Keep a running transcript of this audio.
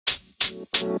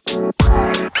Hey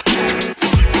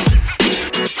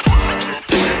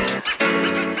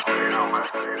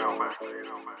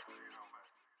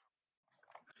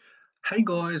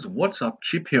guys, what's up?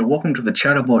 Chip here. Welcome to the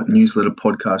Chatterbot Newsletter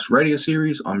Podcast radio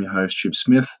series. I'm your host, Chip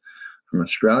Smith from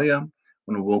Australia. I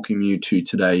want to welcome you to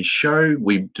today's show.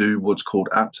 We do what's called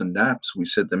apps and dApps. We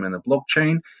set them in the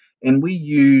blockchain and we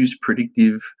use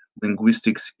predictive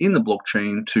linguistics in the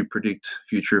blockchain to predict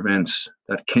future events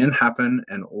that can happen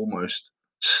and almost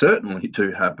certainly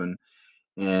do happen.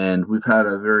 And we've had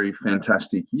a very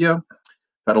fantastic year.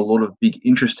 Had a lot of big,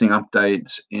 interesting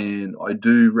updates, and I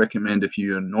do recommend if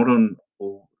you are not on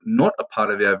or not a part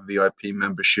of our VIP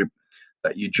membership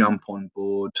that you jump on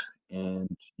board and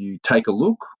you take a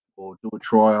look or do a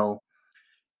trial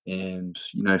and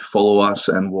follow us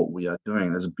and what we are doing.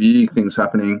 There's big things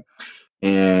happening,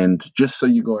 and just so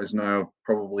you guys know, I've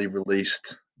probably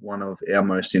released one of our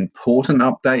most important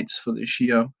updates for this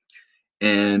year.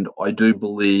 And I do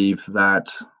believe that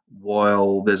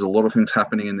while there's a lot of things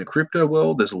happening in the crypto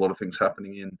world, there's a lot of things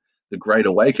happening in the Great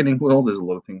Awakening world, there's a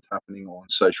lot of things happening on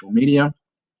social media.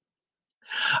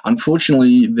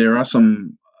 Unfortunately, there's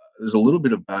a little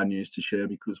bit of bad news to share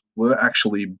because we're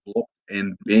actually blocked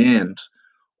and banned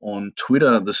on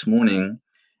Twitter this morning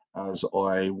as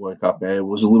I woke up. It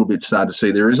was a little bit sad to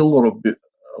see. There is a lot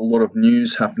of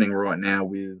news happening right now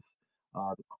with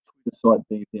the Twitter site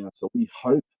being down. So we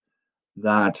hope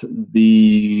that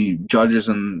the judges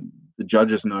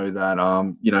know that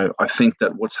I think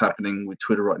that what's happening with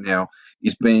Twitter right now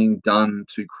is being done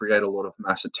to create a lot of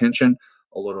mass attention,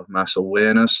 a lot of mass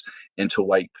awareness, and to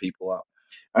wake people up.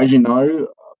 As you know,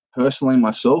 personally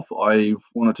myself, I've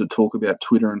wanted to talk about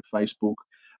Twitter and Facebook.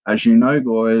 As you know,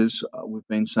 guys, we've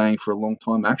been saying for a long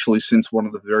time, actually since one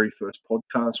of the very first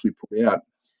podcasts we put out,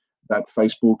 that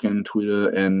Facebook and Twitter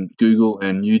and Google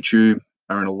and YouTube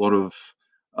are in a lot of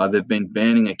they've been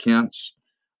banning accounts.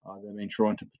 They've been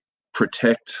trying to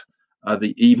protect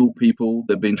the evil people.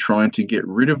 They've been trying to get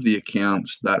rid of the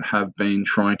accounts that have been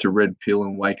trying to red pill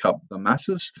and wake up the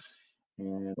masses.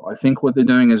 And I think what they're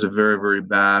doing is a very, very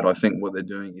bad. I think what they're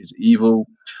doing is evil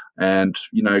and,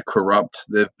 corrupt.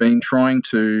 They've been trying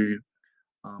to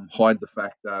hide the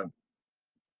fact that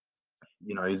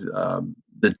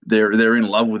that they're in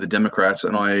love with the Democrats,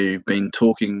 and I've been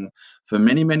talking for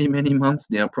many, many, many months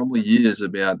now, probably years,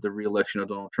 about the re-election of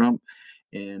Donald Trump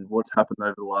and what's happened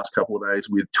over the last couple of days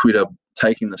with Twitter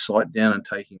taking the site down and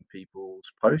taking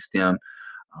people's posts down.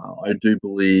 I do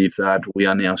believe that we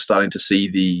are now starting to see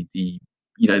the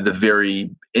very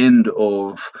end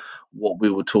of what we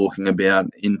were talking about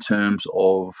in terms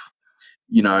of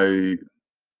you know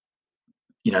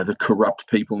the corrupt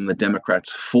people and the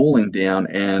Democrats falling down,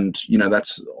 and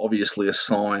that's obviously a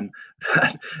sign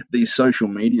that these social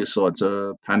media sites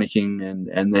are panicking,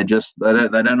 and they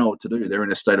don't know what to do. They're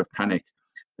in a state of panic.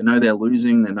 They know they're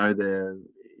losing. They know they're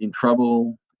in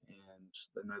trouble, and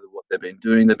they know that what they've been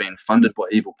doing. They've been funded by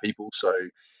evil people, so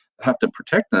they have to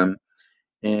protect them.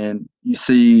 And you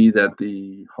see that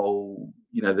the whole,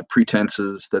 the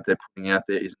pretenses that they're putting out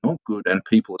there is not good, and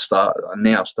people are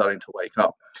now starting to wake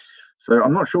up. So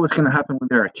I'm not sure what's going to happen with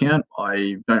their account.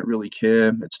 I don't really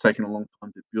care. It's taken a long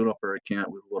time to build up our account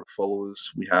with a lot of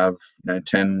followers. We have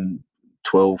 10,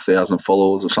 12,000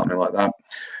 followers or something like that,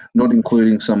 not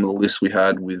including some of the lists we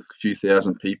had with a few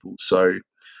thousand people. So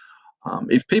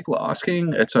if people are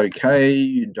asking, it's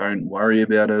okay. Don't worry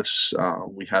about us.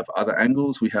 We have other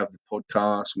angles. We have the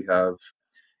podcast. We have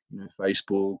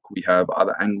Facebook. We have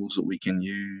other angles that we can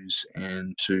use,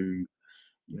 and to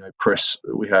press.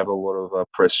 We have a lot of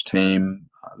press team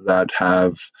that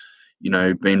have,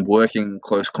 been working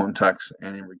close contacts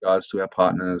and in regards to our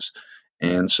partners.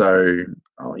 And so,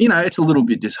 it's a little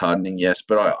bit disheartening, yes,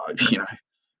 but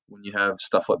when you have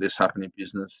stuff like this happen in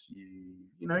business,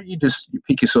 you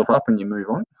pick yourself up and you move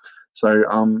on. So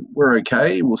we're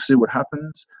okay. We'll see what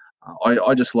happens.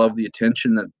 I just love the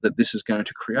attention that this is going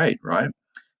to create, right?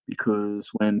 Because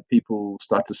when people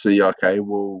start to see, okay,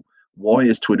 well, why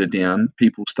is Twitter down?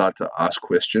 People start to ask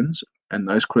questions, and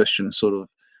those questions sort of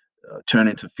turn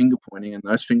into finger pointing, and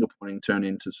those finger pointing turn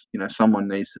into someone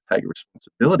needs to take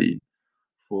responsibility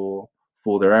for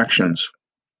their actions.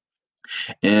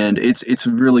 And it's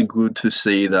really good to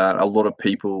see that a lot of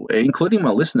people, including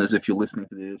my listeners, if you're listening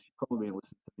to this, you've probably been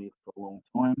listening to me for a long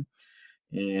time,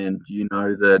 and you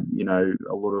know that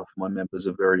a lot of my members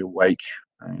are very awake.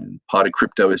 And part of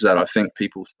crypto is that I think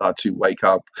people start to wake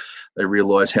up. They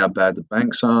realize how bad the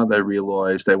banks are. They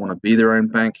realize they want to be their own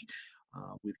bank.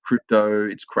 With crypto,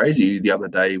 it's crazy. The other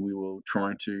day we were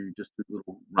trying to just do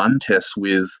little run tests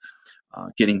with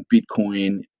getting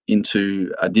Bitcoin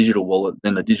into a digital wallet,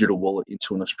 then a digital wallet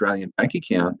into an Australian bank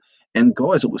account. And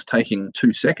guys, it was taking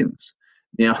 2 seconds.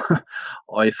 Now,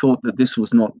 I thought that this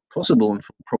was not possible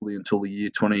probably until the year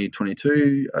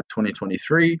 2022,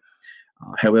 2023.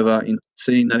 However, in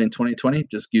seeing that in 2020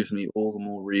 just gives me all the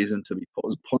more reason to be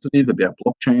positive about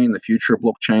blockchain, the future of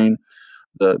blockchain,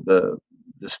 the the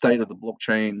the state of the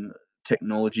blockchain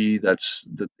technology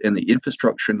and the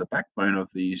infrastructure and the backbone of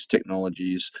these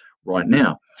technologies right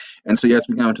now. And so, as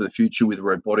we go into the future with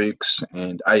robotics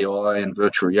and AI and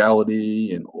virtual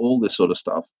reality and all this sort of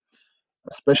stuff,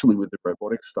 especially with the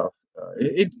robotic stuff,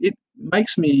 it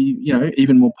makes me,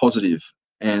 even more positive.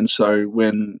 And so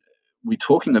when we're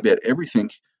talking about everything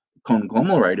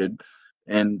conglomerated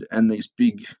and these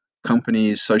big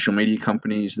companies, social media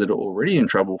companies that are already in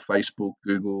trouble, Facebook,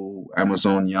 Google,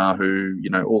 Amazon, Yahoo,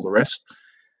 all the rest,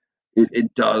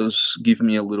 it does give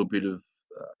me a little bit of,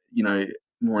 you know,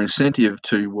 more incentive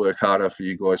to work harder for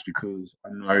you guys because I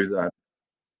know that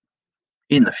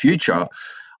in the future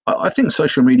I think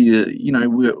social media,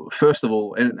 we're first of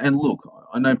all, and look,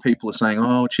 I know people are saying,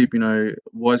 "Oh, Chip,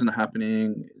 why isn't it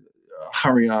happening?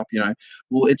 Hurry up!"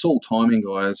 Well, it's all timing,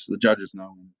 guys. The judges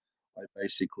know. I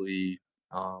basically,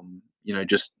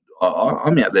 just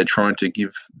I'm out there trying to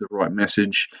give the right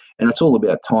message, and it's all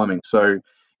about timing. So,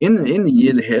 in the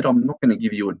years ahead, I'm not going to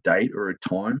give you a date or a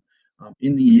time.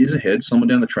 In the years ahead, somewhere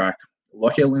down the track,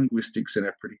 like our linguistics and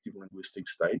our predictive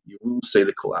linguistics state, you will see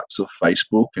the collapse of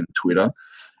Facebook and Twitter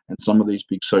and some of these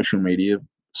big social media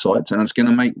sites, and it's going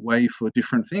to make way for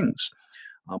different things.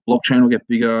 Blockchain will get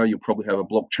bigger. You'll probably have a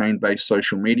blockchain-based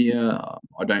social media.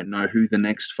 I don't know who the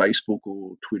next Facebook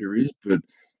or Twitter is, but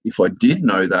if I did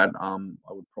know that, I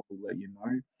would probably let you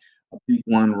know. A big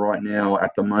one right now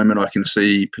at the moment I can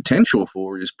see potential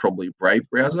for is probably Brave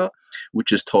browser,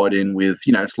 which is tied in with,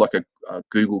 it's like a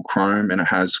Google Chrome and it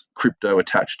has crypto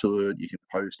attached to it. You can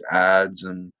post ads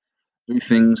and do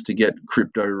things to get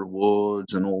crypto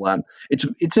rewards and all that.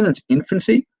 It's in its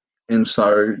infancy, and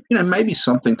so maybe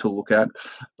something to look at.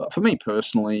 But for me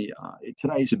personally,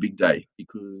 today is a big day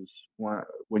because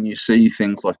when you see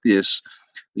things like this,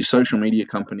 the social media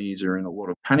companies are in a lot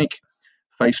of panic.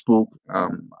 Facebook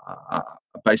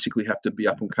basically have to be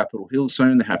up on Capitol Hill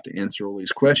soon. They have to answer all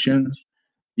these questions.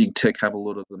 Big tech have a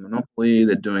lot of the monopoly.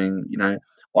 They're doing, I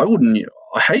wouldn't.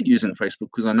 I hate using Facebook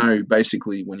because I know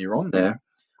basically when you're on there,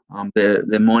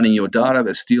 they're mining your data,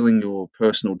 they're stealing your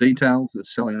personal details, they're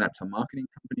selling that to marketing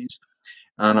companies,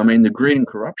 and I mean the greed and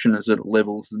corruption is at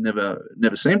levels never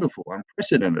seen before,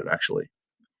 unprecedented actually.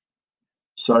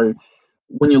 So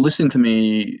when you're listening to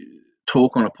me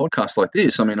talk on a podcast like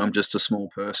this, I mean I'm just a small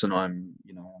person. I'm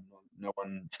no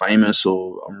one famous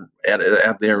or I'm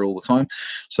out there all the time.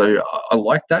 So I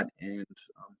like that, and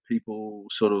people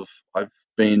sort of I've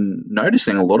been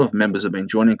noticing a lot of members have been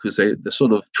joining because they're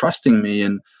sort of trusting me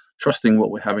and trusting what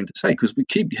we're having to say because we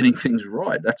keep getting things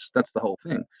right. That's the whole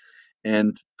thing.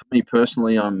 And for me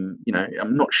personally, I'm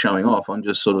not showing off. I'm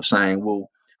just sort of saying, well,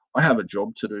 I have a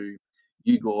job to do.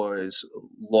 You guys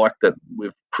like that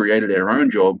we've created our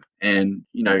own job, and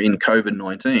in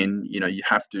COVID-19, you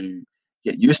have to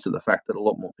get used to the fact that a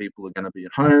lot more people are going to be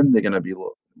at home. They're going to be a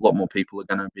lot more people are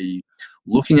going to be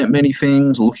looking at many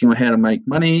things, looking at how to make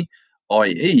money,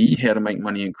 i.e., how to make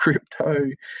money in crypto.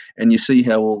 And you see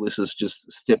how all this is just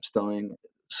stepstoning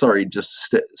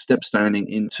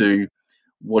into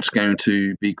what's going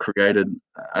to be created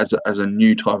as a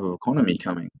new type of economy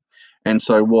coming. And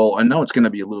so, while I know it's going to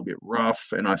be a little bit rough,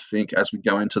 and I think as we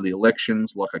go into the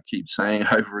elections, like I keep saying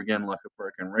over again, like a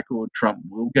broken record, Trump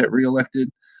will get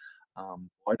reelected.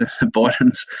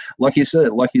 Biden's, like you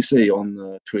see on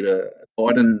the Twitter,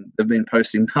 Biden, they've been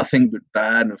posting nothing but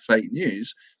bad and fake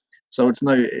news. So it's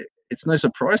no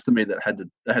surprise to me that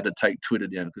they had to take Twitter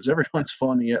down because everyone's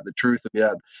finding out the truth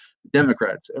about the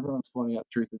Democrats. Everyone's finding out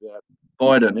the truth about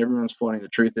Biden. Everyone's finding the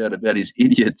truth out about his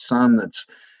idiot son that's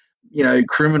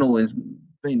criminal has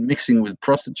been mixing with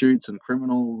prostitutes and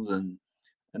criminals and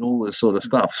all this sort of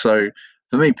stuff. So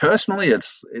for me personally,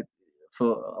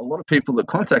 for a lot of people that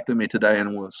contacted me today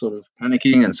and were sort of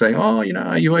panicking and saying, "Oh,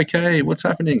 are you okay? What's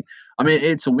happening?" I mean,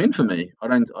 it's a win for me. I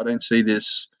don't see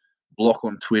this block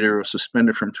on Twitter or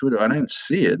suspended from Twitter. I don't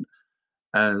see it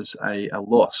as a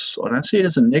loss. I don't see it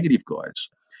as a negative, guys.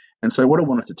 And so, what I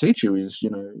wanted to teach you is,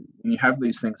 when you have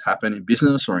these things happen in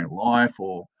business or in life,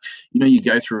 or, you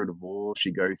go through a divorce,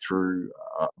 you go through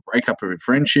a breakup of a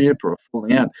friendship or a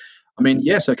falling out. I mean,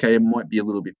 yes, okay, it might be a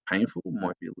little bit painful, it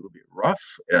might be a little bit rough,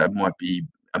 it might be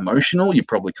emotional. You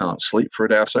probably can't sleep for a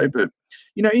day or so, but,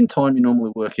 in time, you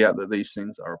normally work out that these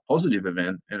things are a positive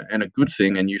event and a good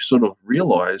thing. And you sort of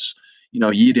realize,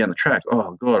 a year down the track,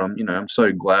 oh God, I'm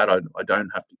so glad I don't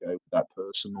have to go with that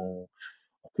person, or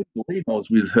I couldn't believe I was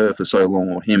with her for so long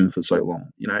or him for so long.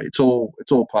 It's all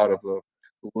part of the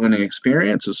learning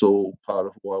experience. It's all part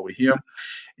of why we're here.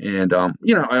 And I'm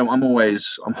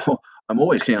always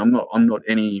keen. I'm not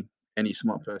any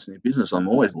smart person in business. I'm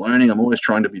always learning. I'm always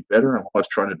trying to be better. I'm always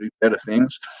trying to do better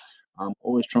things. I'm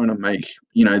always trying to make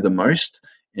the most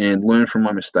and learn from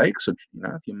my mistakes. So,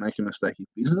 if you make a mistake in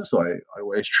business, I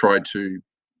always try to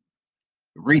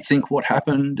rethink what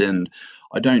happened, and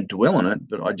I don't dwell on it,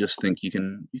 but I just think you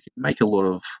can make a lot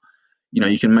of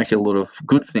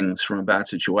good things from a bad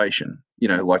situation.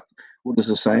 Like, what is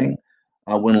the saying?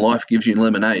 When life gives you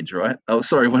lemonades, right? Oh,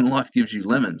 sorry, when life gives you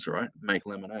lemons, right? Make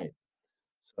lemonade.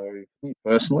 So, me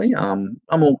personally, I'm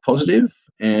all positive,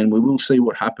 and we will see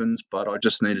what happens. But I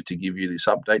just needed to give you this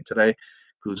update today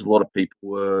because a lot of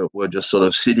people were just sort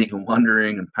of sitting and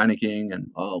wondering and panicking,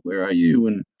 and oh, where are you?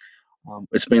 And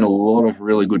it's been a lot of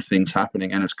really good things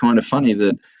happening, and it's kind of funny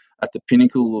that at the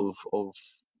pinnacle of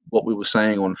what we were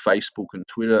saying on Facebook and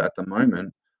Twitter at the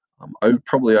moment,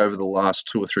 probably over the last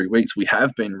 2 or 3 weeks, we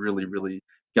have been really, really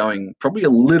going probably a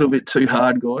little bit too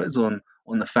hard, guys, on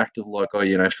the fact of like, oh,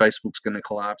 Facebook's going to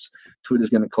collapse, Twitter's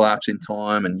going to collapse in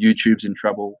time, and YouTube's in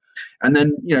trouble. And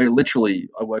then, literally,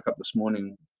 I woke up this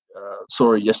morning,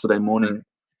 sorry, yesterday morning,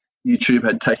 YouTube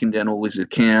had taken down all his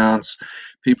accounts.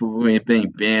 People were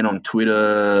being banned on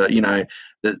Twitter.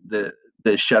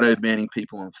 They're shadow banning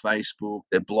people on Facebook.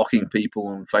 They're blocking people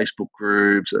on Facebook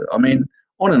groups. I mean,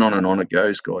 on and on and on it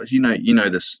goes, guys. This. You know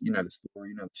the story.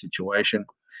 You know the situation.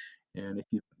 And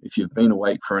if you've been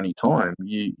awake for any time,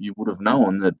 you would have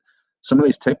known that some of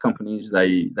these tech companies,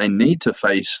 they need to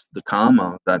face the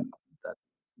karma that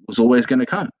was always going to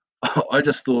come. I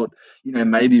just thought,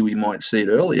 maybe we might see it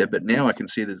earlier, but now I can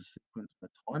see there's a sequence and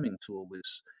a timing to all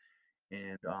this.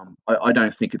 And I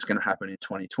don't think it's going to happen in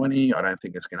 2020. I don't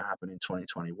think it's going to happen in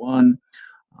 2021.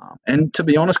 And to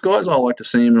be honest, guys, I like to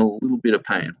see them in a little bit of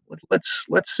pain.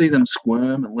 Let's see them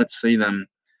squirm, and let's see them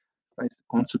face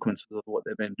the consequences of what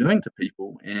they've been doing to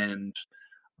people, and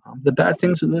the bad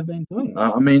things that they've been doing.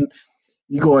 I mean,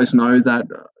 you guys know that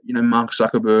Mark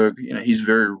Zuckerberg. He's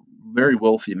very, very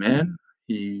wealthy man.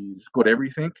 He's got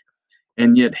everything,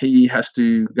 and yet he has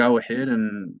to go ahead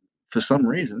and, for some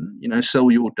reason,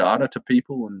 sell your data to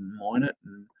people and mine it,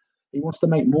 and he wants to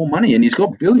make more money, and he's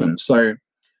got billions. So,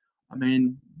 I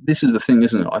mean, this is the thing,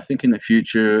 isn't it? I think in the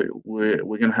future we're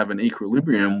going to have an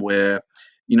equilibrium where,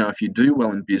 if you do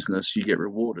well in business, you get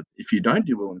rewarded. If you don't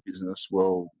do well in business,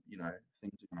 well, things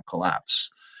are going to collapse,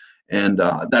 and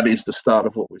that is the start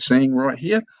of what we're seeing right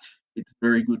here. It's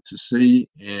very good to see,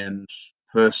 and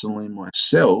personally,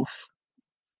 myself,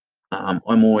 I'm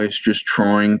always just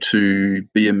trying to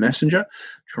be a messenger,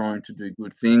 trying to do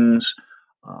good things.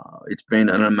 It's been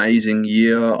an amazing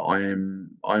year. I'm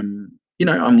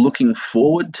looking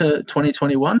forward to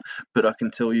 2021, but I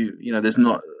can tell you, there's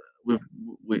not.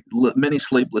 Many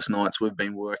sleepless nights. We've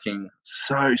been working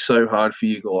so hard for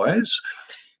you guys,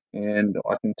 and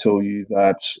I can tell you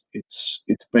that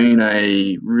it's been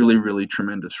a really, really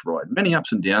tremendous ride. Many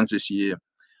ups and downs this year.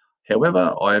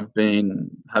 However, I've been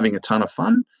having a ton of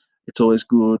fun. It's always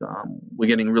good. We're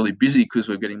getting really busy because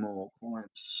we're getting more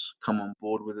clients come on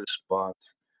board with us. But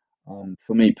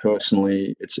for me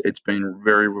personally, it's been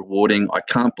very rewarding. I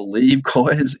can't believe,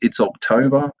 guys, it's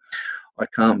October. I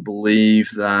can't believe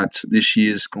that this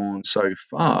year's gone so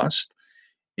fast.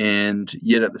 And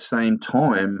yet at the same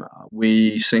time,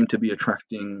 we seem to be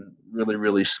attracting really,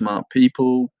 really smart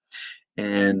people,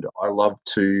 and I love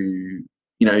to,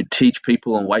 teach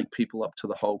people and wake people up to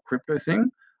the whole crypto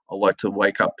thing. I like to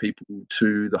wake up people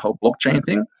to the whole blockchain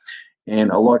thing,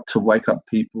 and I like to wake up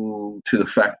people to the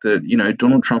fact that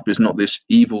Donald Trump is not this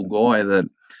evil guy that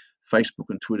Facebook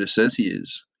and Twitter says he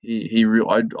is.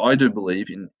 I do believe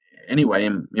anyway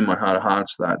in my heart of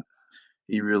hearts that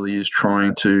he really is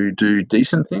trying to do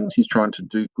decent things. He's trying to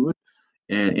do good.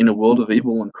 And in a world of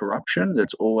evil and corruption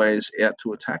that's always out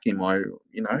to attack him,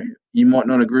 you might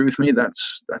not agree with me.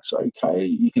 That's okay.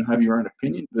 You can have your own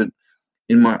opinion, but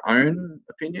in my own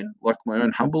opinion, like my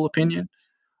own humble opinion,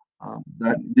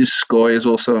 that this guy is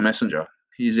also a messenger.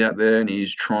 He's out there and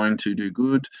he's trying to do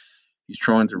good. He's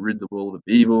trying to rid the world of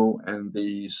evil. And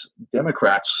these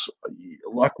Democrats,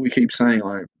 like we keep saying,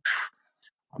 I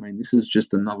mean, this is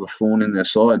just another thorn in their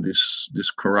side. This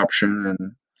corruption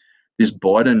and this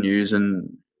Biden news. And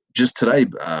just today,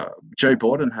 Joe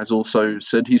Biden has also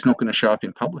said he's not going to show up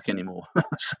in public anymore.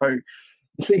 So you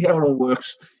see how it all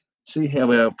works. See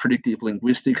how our predictive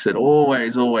linguistics, it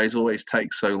always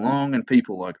takes so long, and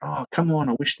people are like, oh, come on,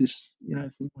 I wish this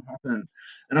thing would happen.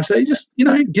 And I say, just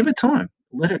give it time,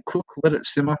 let it cook, let it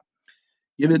simmer.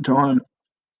 Give it time.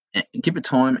 Give it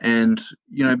time, and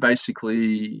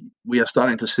basically, we are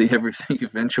starting to see everything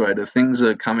eventuate. Things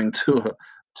are coming to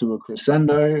a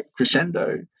crescendo,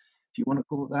 if you want to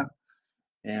call it that.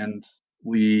 And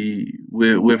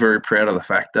we're very proud of the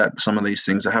fact that some of these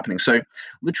things are happening. So,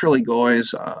 literally,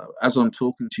 guys, as I'm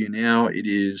talking to you now, it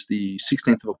is the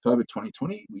 16th of October,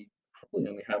 2020. We probably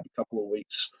only have a couple of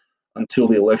weeks until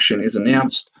the election is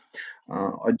announced.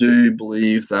 I do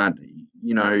believe that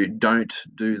don't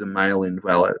do the mail-in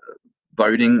ballot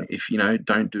voting. If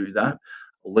don't do that,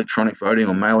 electronic voting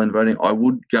or mail-in voting. I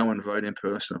would go and vote in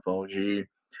person if I was you,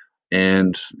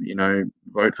 and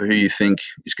vote for who you think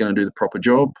is going to do the proper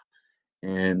job,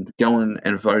 and go in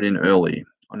and vote in early.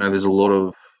 I know there's a lot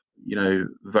of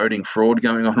voting fraud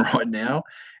going on right now,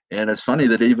 and it's funny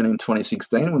that even in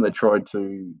 2016, when they tried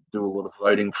to do a lot of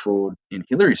voting fraud in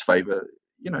Hillary's favour,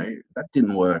 that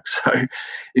didn't work. So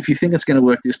if you think it's going to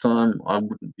work this time, I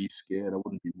wouldn't be scared. I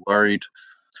wouldn't be worried.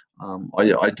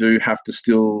 I do have to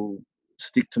still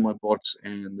stick to my bots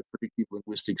and the predictive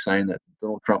linguistics saying that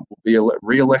Donald Trump will be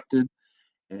re-elected,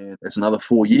 and it's another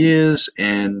 4 years.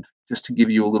 And just to give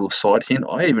you a little side hint,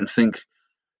 I even think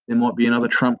there might be another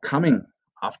Trump coming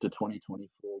after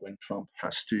 2024, when Trump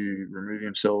has to remove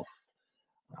himself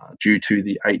due to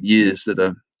the 8 years that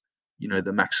are,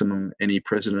 the maximum any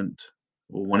president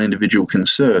or one individual can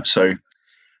serve. So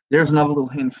there's another little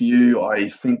hint for you. I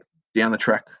think down the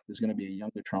track there's going to be a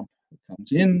younger Trump that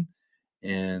comes in,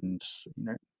 and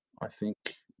I think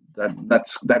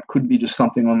that could be just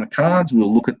something on the cards.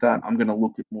 We'll look at that. I'm going to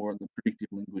look at more of the predictive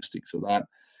linguistics of that,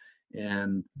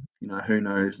 and who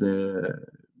knows,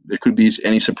 there could be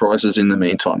any surprises in the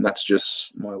meantime. That's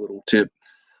just my little tip.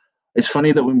 It's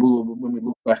funny that when we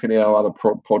look back at our other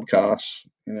podcasts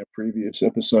in our previous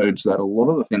episodes, that a lot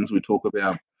of the things we talk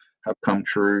about have come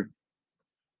true.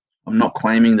 I'm not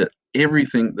claiming that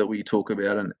everything that we talk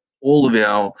about and all of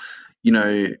our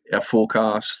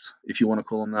forecasts, if you want to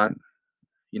call them that,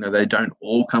 they don't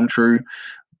all come true.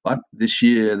 But this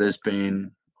year, there's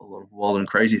been a lot of wild and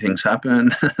crazy things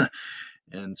happen.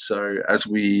 And so as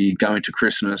we go into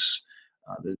Christmas,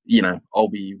 I'll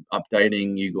be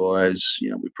updating you guys.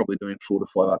 We're probably doing 4 to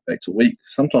 5 updates a week.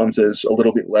 Sometimes there's a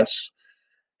little bit less.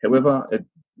 However, it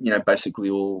basically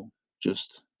all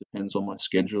just depends on my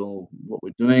schedule, what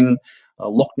we're doing.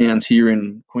 Lockdowns here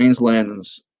in Queensland and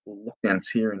lockdowns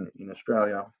here in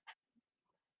Australia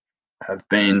have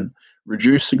been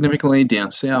reduced significantly.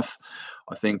 Down south,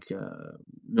 I think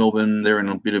Melbourne, they're in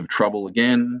a bit of trouble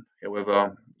again.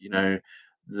 However,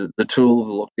 the tool of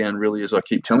the lockdown really, as I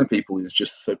keep telling people, is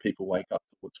just so people wake up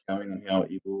to what's going and how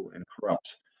evil and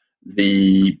corrupt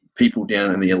the people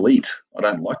down in the elite, I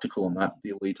don't like to call them that,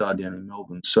 the elite are down in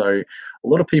Melbourne. So a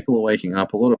lot of people are waking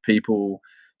up. A lot of people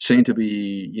seem to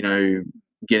be,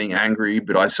 getting angry,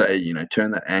 but I say,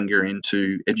 turn that anger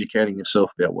into educating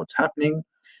yourself about what's happening.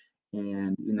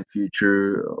 And in the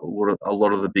future, what a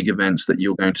lot of the big events that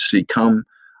you're going to see come,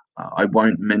 I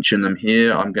won't mention them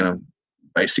here. I'm going to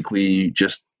basically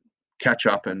just catch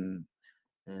up and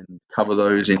cover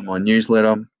those in my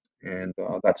newsletter. And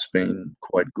that's been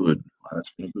quite good. That's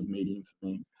been a good medium for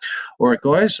me. All right,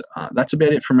 guys, that's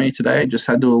about it for me today. Just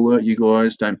had to alert you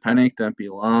guys. Don't panic. Don't be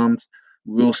alarmed.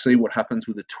 We'll see what happens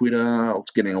with the Twitter.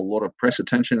 It's getting a lot of press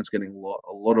attention. It's getting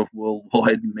a lot of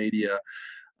worldwide media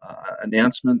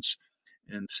announcements.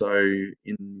 And so,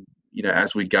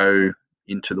 as we go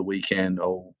into the weekend,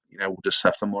 we'll just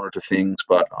have to monitor things.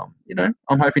 But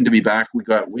I'm hoping to be back.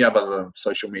 We have other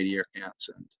social media accounts,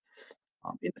 and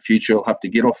in the future, I'll have to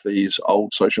get off these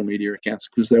old social media accounts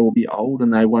because they will be old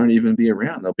and they won't even be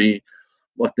around. They'll be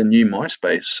like the new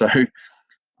MySpace. So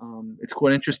it's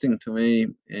quite interesting to me,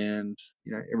 and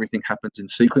everything happens in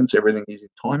sequence. Everything is in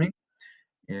timing,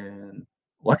 and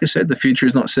like I said, the future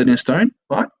is not set in stone,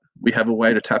 but we have a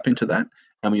way to tap into that,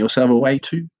 and we also have a way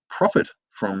to profit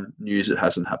from news that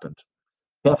hasn't happened.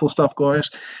 Powerful stuff, guys.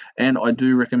 And I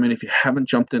do recommend, if you haven't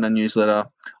jumped in a newsletter,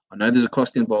 I know there's a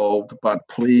cost involved, but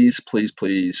please, please,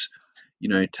 please,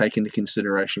 take into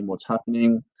consideration what's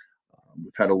happening.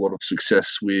 We've had a lot of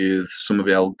success with some of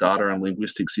our data and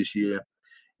linguistics this year.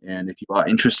 And if you are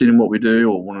interested in what we do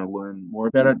or want to learn more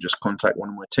about it, just contact one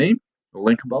of my team. The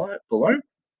link below,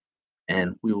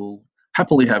 and we will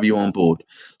happily have you on board.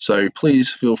 So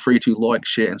please feel free to like,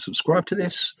 share, and subscribe to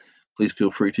this. Please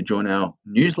feel free to join our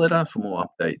newsletter for more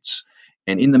updates.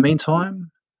 And in the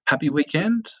meantime, happy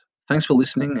weekend. Thanks for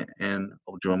listening, and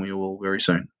I'll join you all very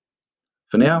soon.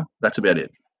 For now, that's about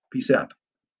it. Peace out.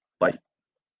 Bye.